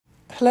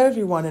Hello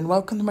everyone and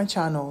welcome to my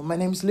channel. My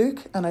name is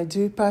Luke and I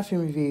do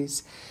perfume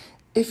reviews.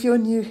 If you're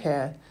new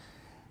here,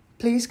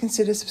 please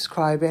consider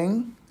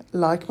subscribing,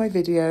 like my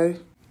video,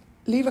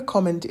 leave a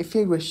comment if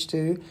you wish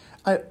to.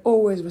 I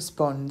always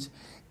respond.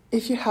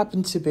 If you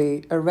happen to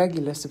be a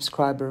regular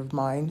subscriber of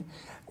mine,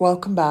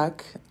 welcome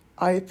back.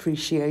 I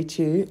appreciate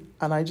you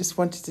and I just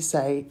wanted to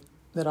say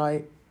that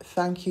I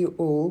thank you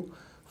all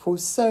for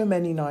so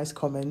many nice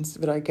comments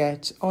that I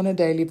get on a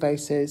daily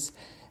basis.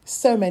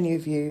 So many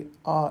of you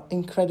are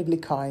incredibly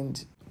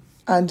kind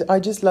and I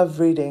just love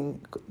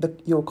reading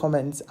your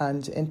comments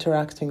and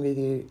interacting with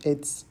you.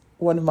 It's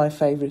one of my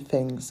favourite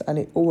things and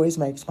it always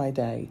makes my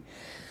day.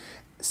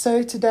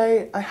 So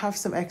today I have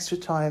some extra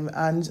time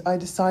and I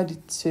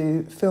decided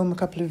to film a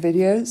couple of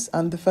videos,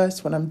 and the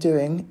first one I'm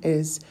doing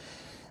is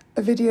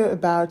a video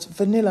about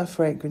vanilla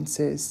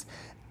fragrances.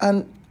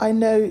 And I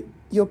know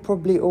you're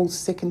probably all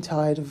sick and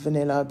tired of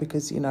vanilla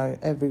because,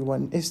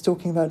 everyone is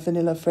talking about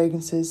vanilla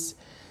fragrances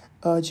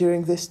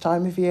during this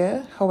time of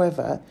year.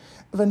 However,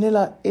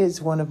 vanilla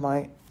is one of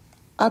my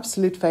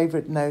absolute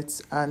favourite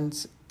notes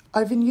and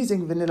I've been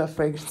using vanilla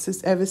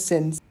fragrances ever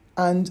since.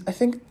 And I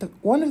think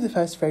one of the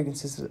first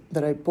fragrances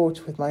that I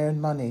bought with my own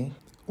money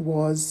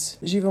was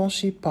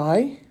Givenchy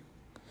Paille.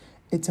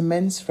 It's a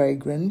men's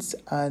fragrance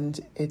and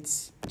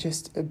it's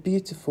just a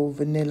beautiful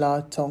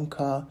vanilla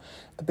tonka,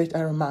 a bit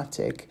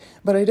aromatic.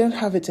 But I don't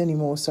have it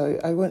anymore, so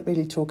I won't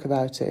really talk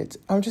about it.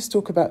 I'll just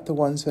talk about the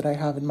ones that I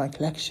have in my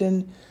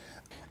collection.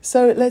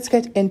 So let's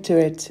get into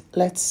it.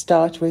 Let's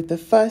start with the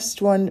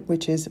first one,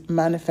 which is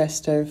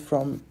Manifesto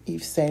from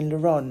Yves Saint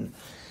Laurent,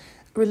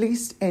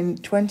 released in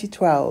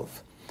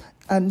 2012.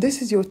 And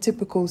this is your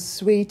typical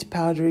sweet,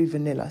 powdery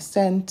vanilla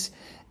scent.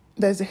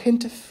 There's a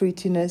hint of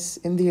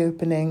fruitiness in the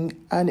opening,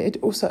 and it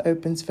also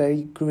opens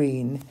very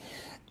green.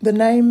 The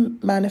name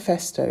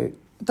Manifesto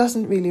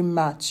doesn't really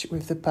match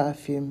with the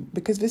perfume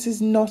because this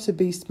is not a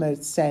beast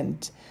mode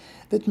scent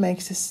that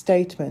makes a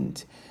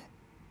statement.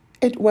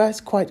 It wears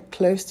quite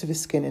close to the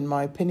skin, in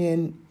my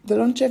opinion. The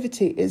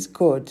longevity is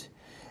good.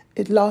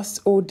 It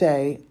lasts all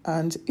day,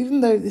 and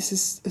even though this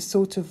is a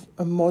sort of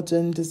a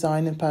modern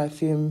designer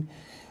perfume,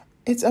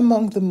 it's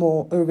among the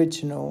more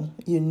original,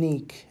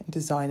 unique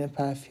designer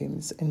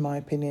perfumes, in my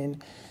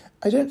opinion.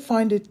 I don't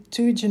find it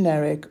too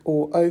generic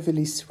or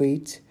overly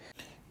sweet.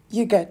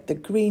 You get the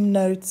green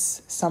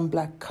notes, some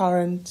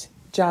blackcurrant,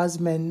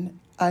 jasmine,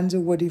 and a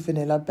woody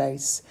vanilla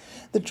base.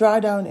 The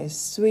dry down is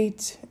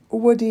sweet,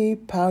 woody,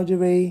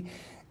 powdery.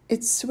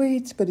 It's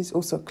sweet, but it's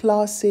also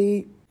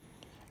classy,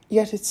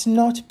 yet it's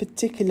not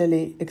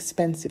particularly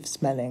expensive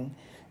smelling.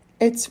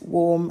 It's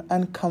warm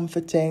and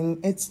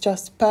comforting. It's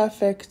just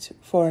perfect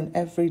for an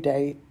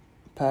everyday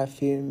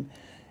perfume.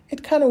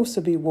 It can also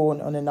be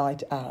worn on a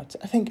night out.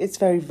 I think it's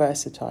very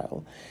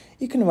versatile.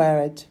 You can wear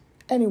it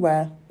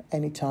anywhere,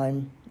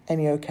 anytime,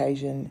 any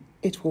occasion.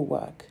 It will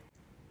work.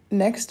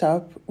 Next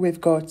up,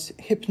 we've got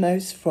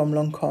Hypnose from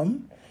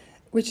Lancome,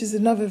 which is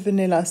another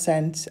vanilla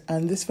scent,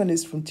 and this one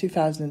is from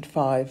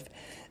 2005.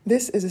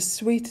 This is a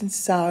sweet and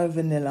sour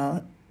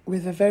vanilla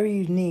with a very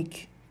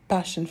unique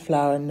passion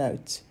flower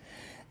note.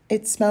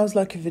 It smells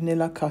like a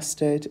vanilla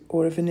custard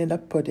or a vanilla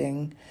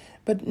pudding,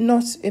 but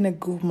not in a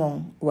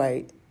gourmand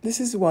way. This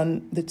is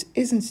one that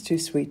isn't too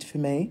sweet for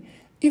me,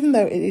 even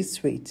though it is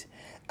sweet.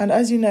 And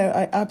as you know,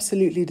 I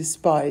absolutely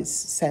despise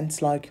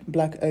scents like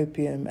black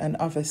opium and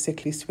other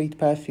sickly sweet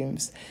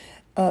perfumes.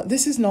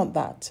 This is not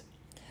that.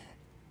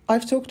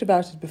 I've talked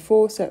about it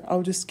before, so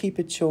I'll just keep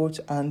it short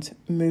and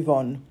move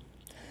on.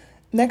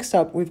 Next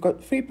up, we've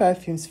got 3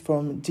 perfumes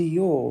from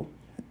Dior.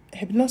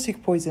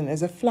 Hypnotic Poison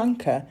is a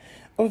flanker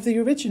of the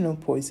original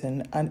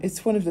Poison, and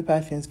it's one of the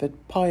perfumes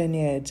that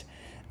pioneered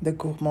the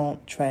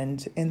gourmand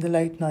trend in the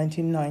late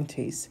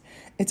 1990s.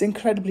 It's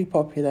incredibly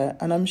popular,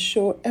 and I'm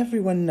sure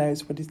everyone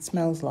knows what it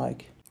smells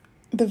like.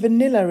 The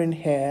vanilla in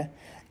here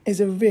is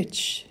a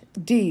rich,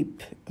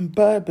 deep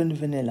bourbon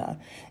vanilla.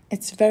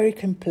 It's very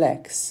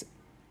complex,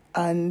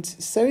 and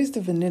so is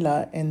the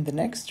vanilla in the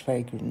next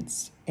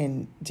fragrance,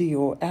 in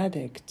Dior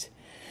Addict.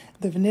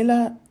 The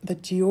vanilla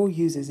that Dior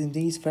uses in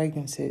these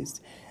fragrances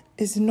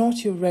is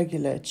not your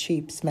regular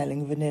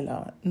cheap-smelling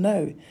vanilla.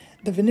 No,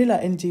 the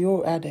vanilla in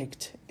Dior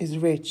Addict is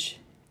rich,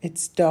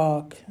 it's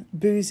dark,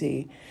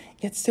 boozy,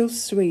 yet still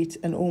sweet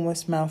and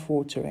almost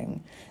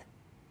mouth-watering.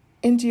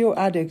 In Dior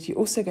Addict, you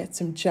also get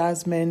some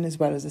jasmine as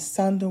well as a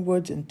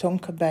sandalwood and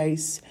tonka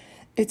base.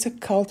 It's a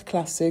cult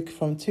classic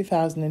from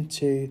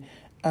 2002,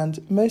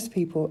 and most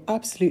people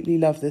absolutely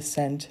love this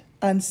scent,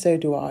 and so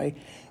do I.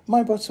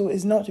 My bottle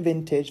is not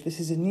vintage, this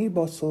is a new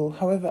bottle.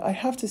 However, I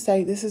have to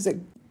say this is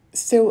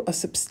still a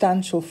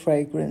substantial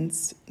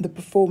fragrance. The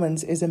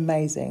performance is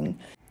amazing.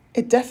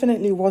 It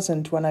definitely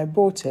wasn't when I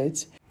bought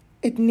it.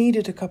 It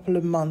needed a couple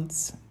of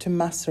months to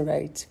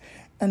macerate,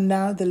 and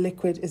now the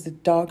liquid is a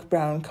dark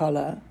brown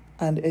colour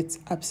and it's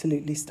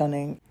absolutely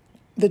stunning.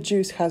 The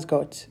juice has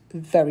got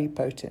very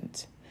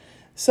potent.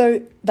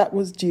 So that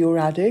was Dior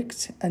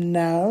Addict, and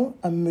now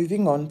I'm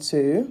moving on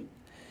to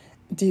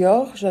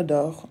Dior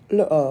J'adore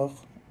l'Or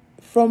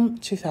from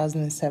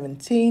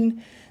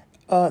 2017.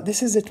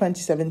 This is a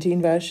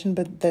 2017 version,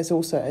 but there's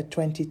also a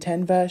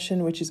 2010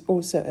 version, which is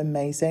also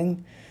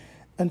amazing.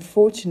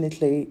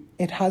 Unfortunately,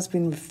 it has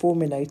been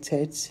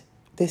reformulated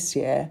this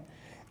year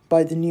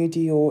by the new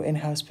Dior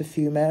in-house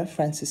perfumer,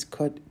 Francis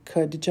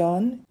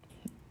Kurkdjian.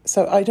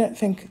 So I don't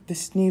think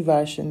this new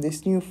version,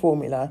 this new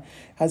formula,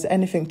 has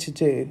anything to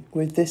do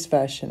with this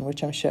version,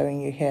 which I'm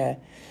showing you here,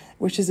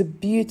 which is a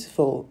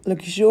beautiful,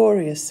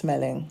 luxurious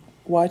smelling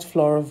white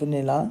floral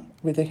vanilla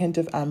with a hint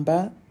of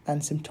amber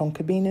and some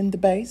tonka bean in the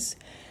base.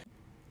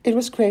 It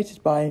was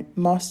created by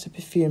master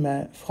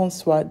perfumer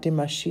François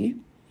Demachy,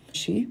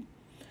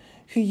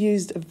 who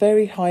used a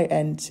very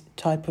high-end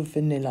type of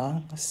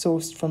vanilla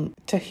sourced from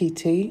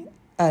Tahiti,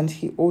 and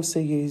he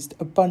also used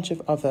a bunch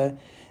of other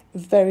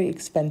very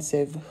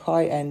expensive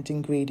high-end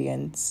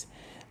ingredients,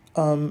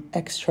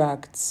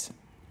 extracts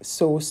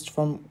sourced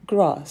from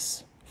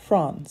Grasse,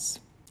 France.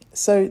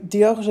 So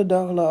Dior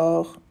J'adore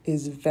l'Or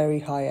is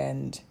very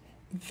high-end,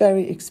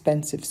 very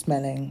expensive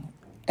smelling,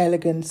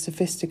 elegant,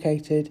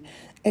 sophisticated.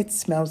 It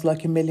smells like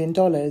 $1 million,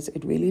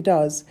 it really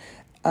does.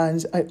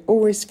 And I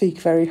always speak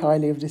very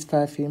highly of this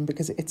perfume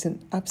because it's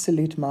an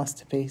absolute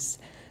masterpiece.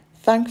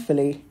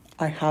 Thankfully,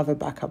 I have a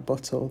backup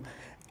bottle,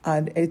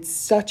 and it's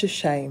such a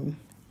shame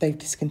they've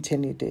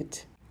discontinued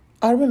it.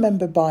 I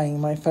remember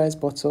buying my first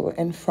bottle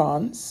in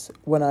France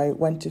when I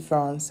went to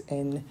France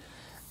in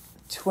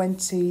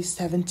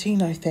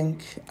 2017, I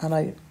think, and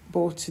I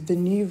bought the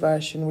new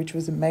version, which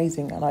was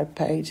amazing, and I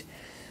paid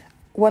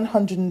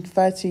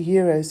 130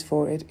 euros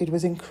for it. It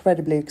was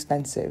incredibly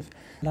expensive.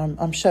 And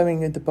I'm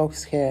showing you the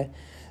box here,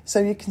 so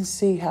you can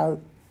see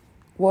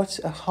what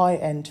a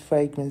high-end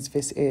fragrance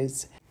this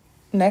is.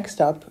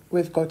 Next up,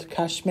 we've got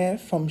Cašmir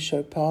from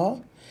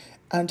Chopard,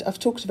 and I've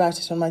talked about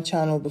it on my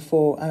channel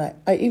before, and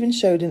I even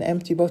showed an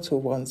empty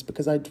bottle once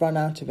because I'd run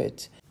out of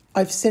it.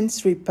 I've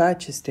since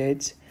repurchased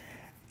it,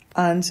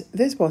 and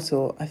this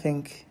bottle, I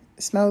think,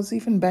 smells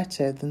even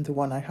better than the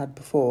one I had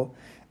before.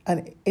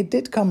 And it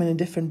did come in a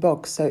different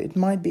box, so it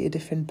might be a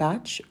different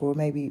batch or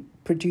maybe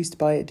produced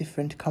by a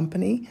different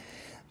company.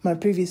 My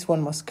previous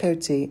one was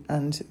Coty,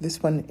 and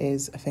this one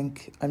is, I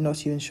think, I'm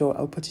not even sure,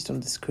 I'll put it on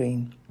the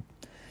screen.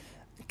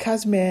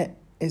 Cašmir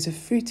is a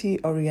fruity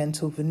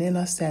oriental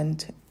vanilla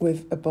scent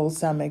with a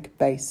balsamic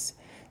base.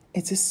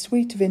 It's a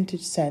sweet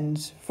vintage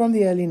scent from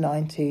the early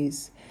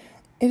 90s.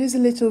 It is a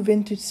little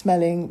vintage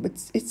smelling, but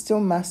it's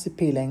still mass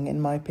appealing in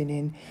my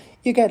opinion.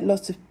 You get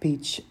lots of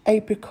peach,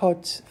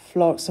 apricot,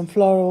 some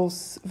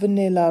florals,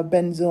 vanilla,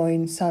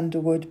 benzoin,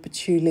 sandalwood,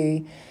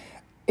 patchouli.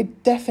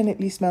 It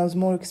definitely smells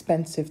more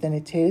expensive than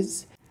it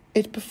is.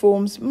 It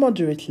performs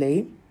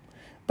moderately,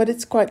 but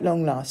it's quite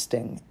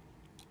long-lasting.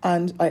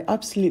 And I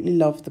absolutely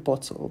love the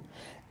bottle.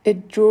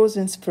 It draws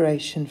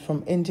inspiration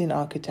from Indian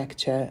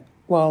architecture,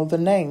 while the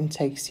name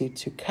takes you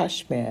to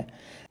Kashmir,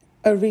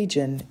 a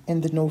region in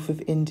the north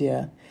of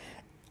India.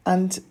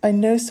 And I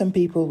know some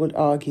people would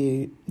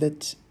argue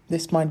that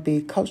this might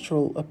be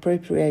cultural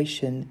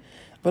appropriation,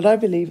 but I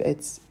believe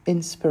it's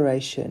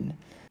inspiration.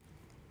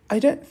 I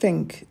don't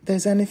think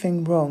there's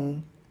anything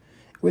wrong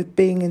with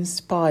being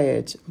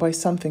inspired by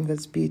something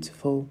that's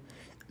beautiful,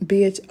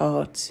 be it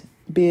art,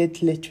 be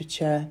it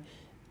literature,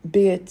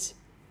 be it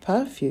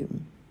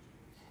perfume.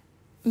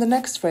 The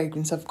next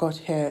fragrance I've got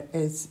here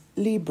is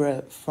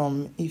Libre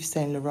from Yves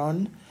Saint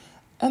Laurent.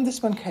 And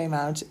this one came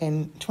out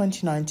in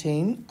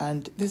 2019,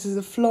 and this is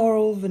a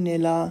floral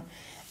vanilla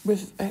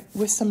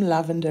with some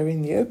lavender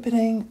in the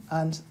opening,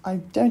 and I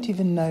don't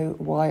even know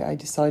why I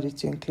decided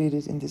to include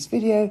it in this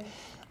video,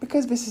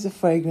 because this is a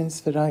fragrance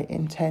that I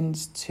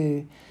intend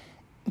to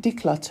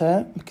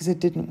declutter because it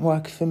didn't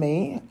work for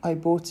me. I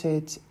bought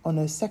it on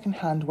a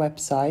second-hand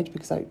website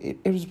because it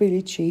was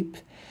really cheap,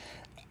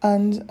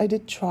 and I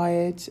did try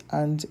it,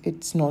 and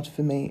it's not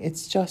for me.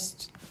 It's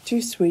just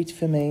too sweet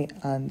for me,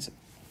 and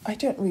I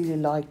don't really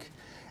like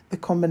the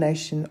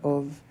combination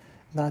of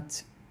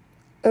that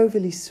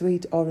overly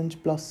sweet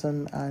orange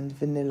blossom and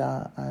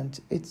vanilla, and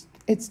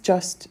it's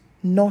just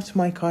not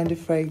my kind of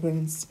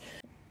fragrance.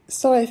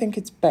 So I think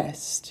it's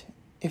best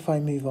if I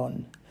move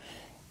on.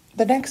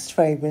 The next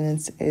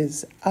fragrance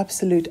is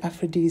Absolute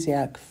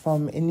Aphrodisiac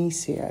from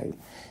Initio,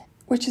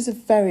 which is a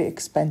very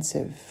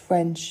expensive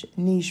French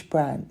niche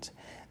brand.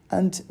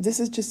 And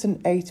this is just an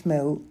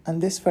 8ml, and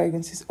this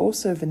fragrance is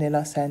also a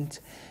vanilla scent.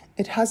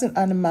 It has an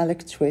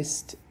animalic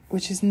twist,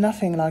 which is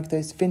nothing like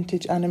those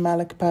vintage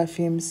animalic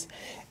perfumes.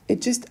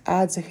 It just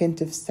adds a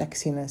hint of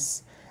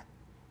sexiness.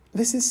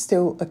 This is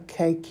still a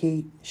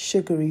cakey,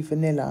 sugary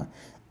vanilla.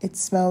 It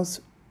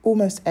smells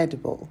almost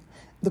edible.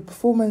 The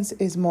performance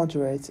is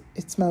moderate.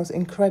 It smells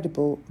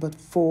incredible, but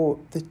for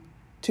the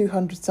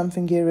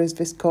 200-something euros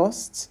this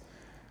costs,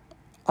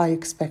 I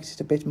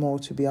expected a bit more,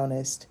 to be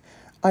honest.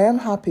 I am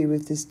happy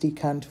with this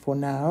decant for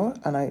now,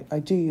 and I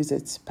do use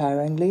it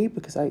sparingly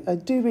because I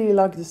do really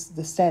like the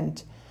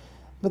scent,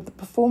 but the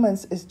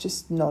performance is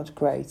just not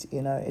great.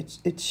 You know,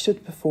 it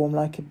should perform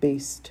like a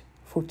beast.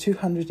 For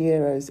 200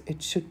 euros,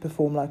 it should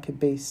perform like a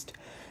beast.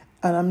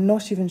 And I'm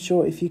not even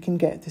sure if you can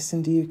get this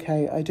in the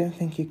UK. I don't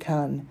think you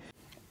can.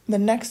 The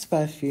next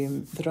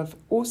perfume that I've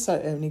also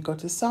only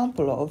got a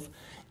sample of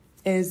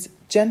is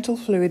Gentle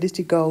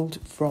Fluidity Gold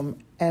from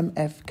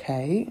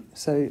MFK.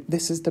 So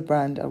this is the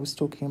brand I was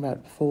talking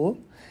about before.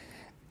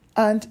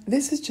 And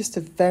this is just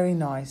a very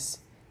nice,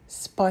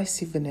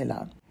 spicy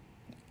vanilla.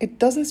 It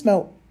doesn't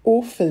smell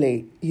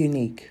awfully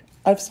unique.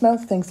 I've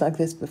smelled things like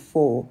this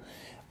before,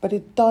 but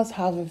it does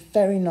have a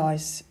very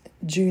nice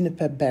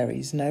juniper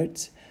berries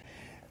note.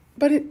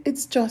 But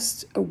it's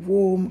just a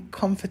warm,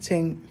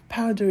 comforting,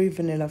 powdery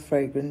vanilla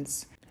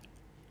fragrance.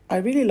 I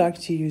really like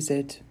to use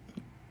it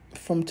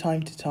from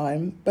time to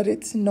time, but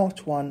it's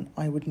not one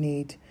I would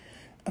need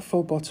a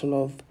full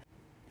bottle of.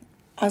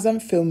 As I'm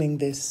filming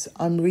this,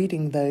 I'm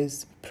reading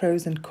those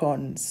pros and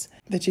cons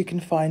that you can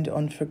find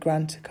on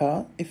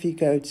Fragrantica if you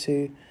go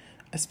to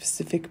a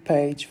specific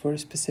page for a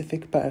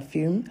specific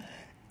perfume,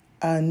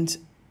 and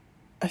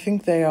I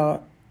think they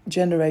are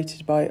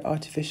generated by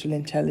artificial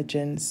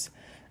intelligence.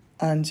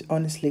 And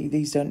honestly,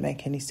 these don't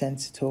make any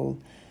sense at all.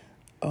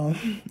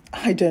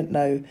 I don't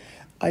know.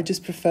 I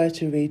just prefer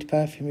to read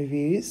perfume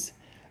reviews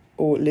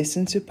or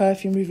listen to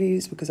perfume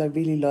reviews because I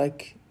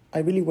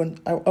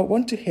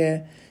want to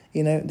hear,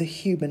 the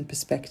human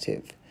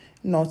perspective,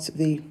 not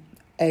the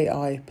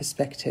AI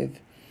perspective.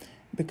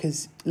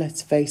 Because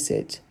let's face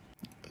it,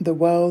 the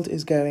world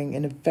is going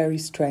in a very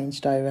strange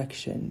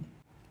direction.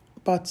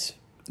 But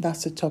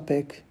that's a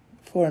topic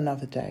for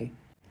another day.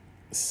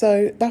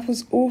 So that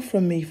was all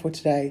from me for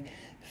today.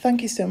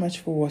 Thank you so much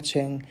for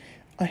watching.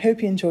 I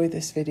hope you enjoyed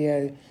this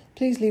video.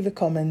 Please leave a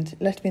comment.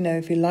 Let me know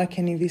if you like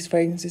any of these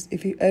fragrances,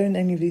 if you own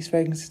any of these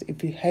fragrances,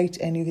 if you hate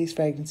any of these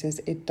fragrances.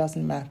 It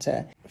doesn't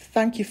matter.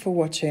 Thank you for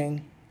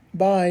watching.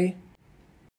 Bye.